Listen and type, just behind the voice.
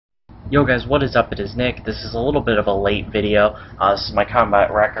Yo guys, what is up? It is Nick. This is a little bit of a late video. This is my combat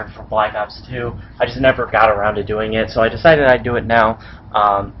record for Black Ops 2. I just never got around to doing it, so I decided I'd do it now.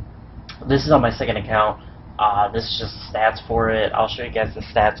 This is on my second account. This is just stats for it. I'll show you guys the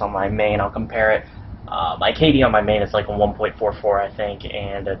stats on my main. I'll compare it. My KD on my main is like a 1.44, I think,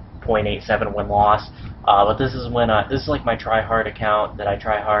 and a 0.87 win-loss. But this is when this is like my try-hard account that I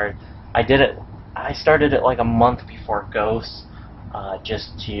try hard. I started it like a month before Ghosts.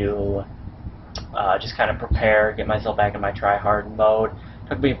 Just to kind of prepare, get myself back in my try-hard mode.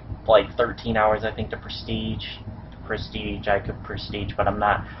 Took me like 13 hours, I think, to prestige. I could prestige, but I'm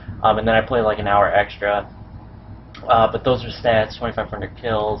not. And then I played like an hour extra. But those are stats, 2,500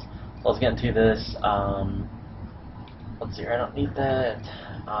 kills. So let's get into this. Let's see here, I don't need that.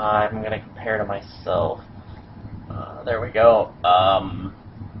 I'm going to compare to myself. There we go.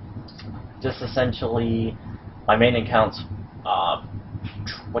 Just essentially, my main account's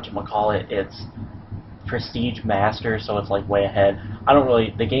it's Prestige Master, so it's like way ahead.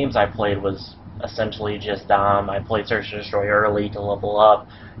 The games I played was essentially just Dom. I played Search and Destroy early to level up,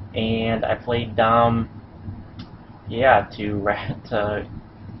 and I played Dom, yeah, to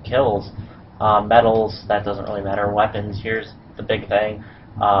kills. Medals, that doesn't really matter. Weapons, here's the big thing.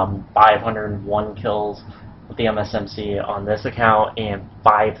 501 kills with the MSMC on this account, and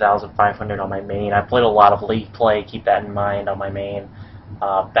 5,500 on my main. I played a lot of League play, keep that in mind on my main.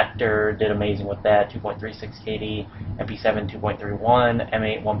 Vector did amazing with that, 2.36 KD, MP7 2.31,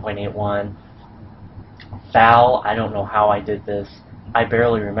 M8 1.81. FAL, I don't know how I did this. I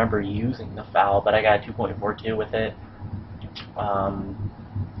barely remember using the FAL, but I got a 2.42 with it. Then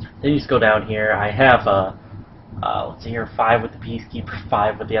you just go down here. I have let's see here, 5 with the Peacekeeper,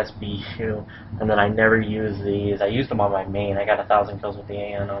 5 with the SBU, and then I never use these. I used them on my main. I got 1,000 kills with the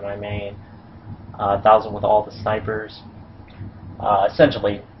AN on my main, 1,000 with all the snipers.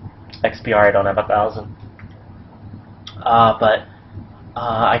 Essentially, XPR I don't have 1,000. But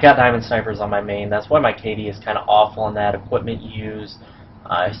I got Diamond Snipers on my main. That's why my KD is kind of awful on that. Equipment used,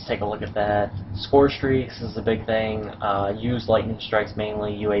 let's take a look at that. Score streaks is a big thing. Use lightning strikes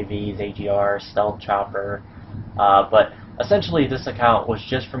mainly, UAVs, AGR, stealth chopper. But essentially this account was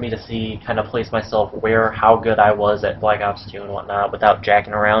just for me to see, kind of place myself how good I was at Black Ops 2 and whatnot without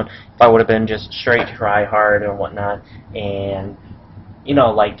jacking around. If I would have been just straight try hard and whatnot, and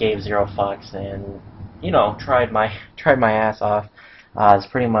like gave zero fucks and tried my ass off, it's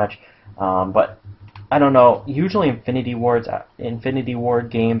pretty much. But I don't know. Usually Infinity Ward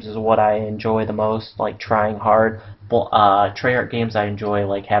games is what I enjoy the most, like trying hard. Treyarch games I enjoy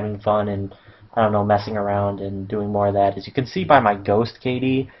like having fun and I don't know, messing around and doing more of that. As you can see by my Ghost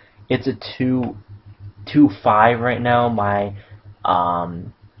KD, it's a 2.25 right now. My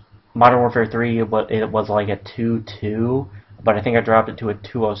Modern Warfare 3, it was like a 2.2, but I think I dropped it to a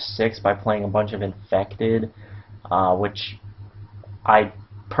 2.06 by playing a bunch of Infected, which I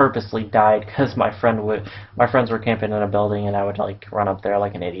purposely died because my friends were camping in a building and I would like run up there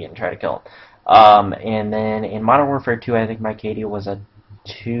like an idiot and try to kill them. And then in Modern Warfare 2, I think my KD was a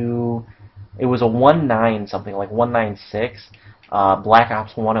 2. It was a 1.9 something, like 1.96. Black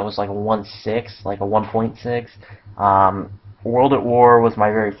Ops 1, it was like a 1.6, like a 1.6. World at War was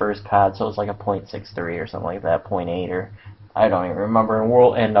my very first COD, so it was like a 0.63 or something like that, 0.8 or I don't even remember.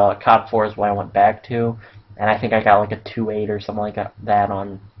 And COD 4 is what I went back to, and I think I got like a 2.8 or something like that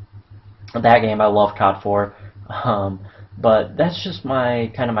on that game. I love COD 4, but that's just my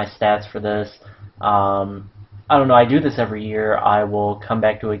stats for this. I don't know, I do this every year. I will come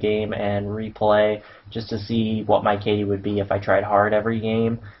back to a game and replay just to see what my KD would be if I tried hard every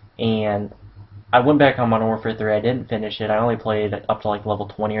game. And I went back on Modern Warfare 3. I didn't finish it. I only played up to like level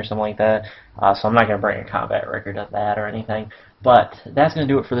 20 or something like that. So I'm not going to bring a combat record of that or anything. But that's going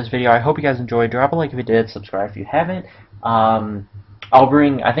to do it for this video. I hope you guys enjoyed. Drop a like if you did. Subscribe if you haven't. I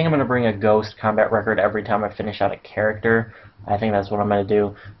think I'm going to bring a Ghost combat record every time I finish out a character. I think that's what I'm going to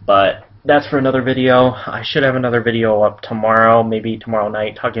do. But that's for another video. I should have another video up tomorrow, maybe tomorrow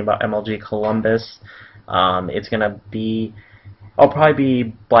night, talking about MLG Columbus. I'll probably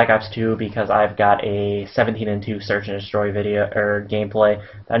be Black Ops 2 because I've got a 17-2 Search and Destroy video or gameplay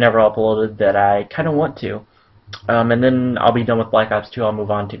that I never uploaded that I kind of want to. And then I'll be done with Black Ops 2. I'll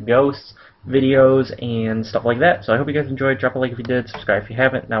move on to Ghosts videos and stuff like that. So I hope you guys enjoyed. Drop a like if you did, subscribe if you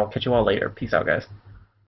haven't, and I will catch you all later. Peace out, guys.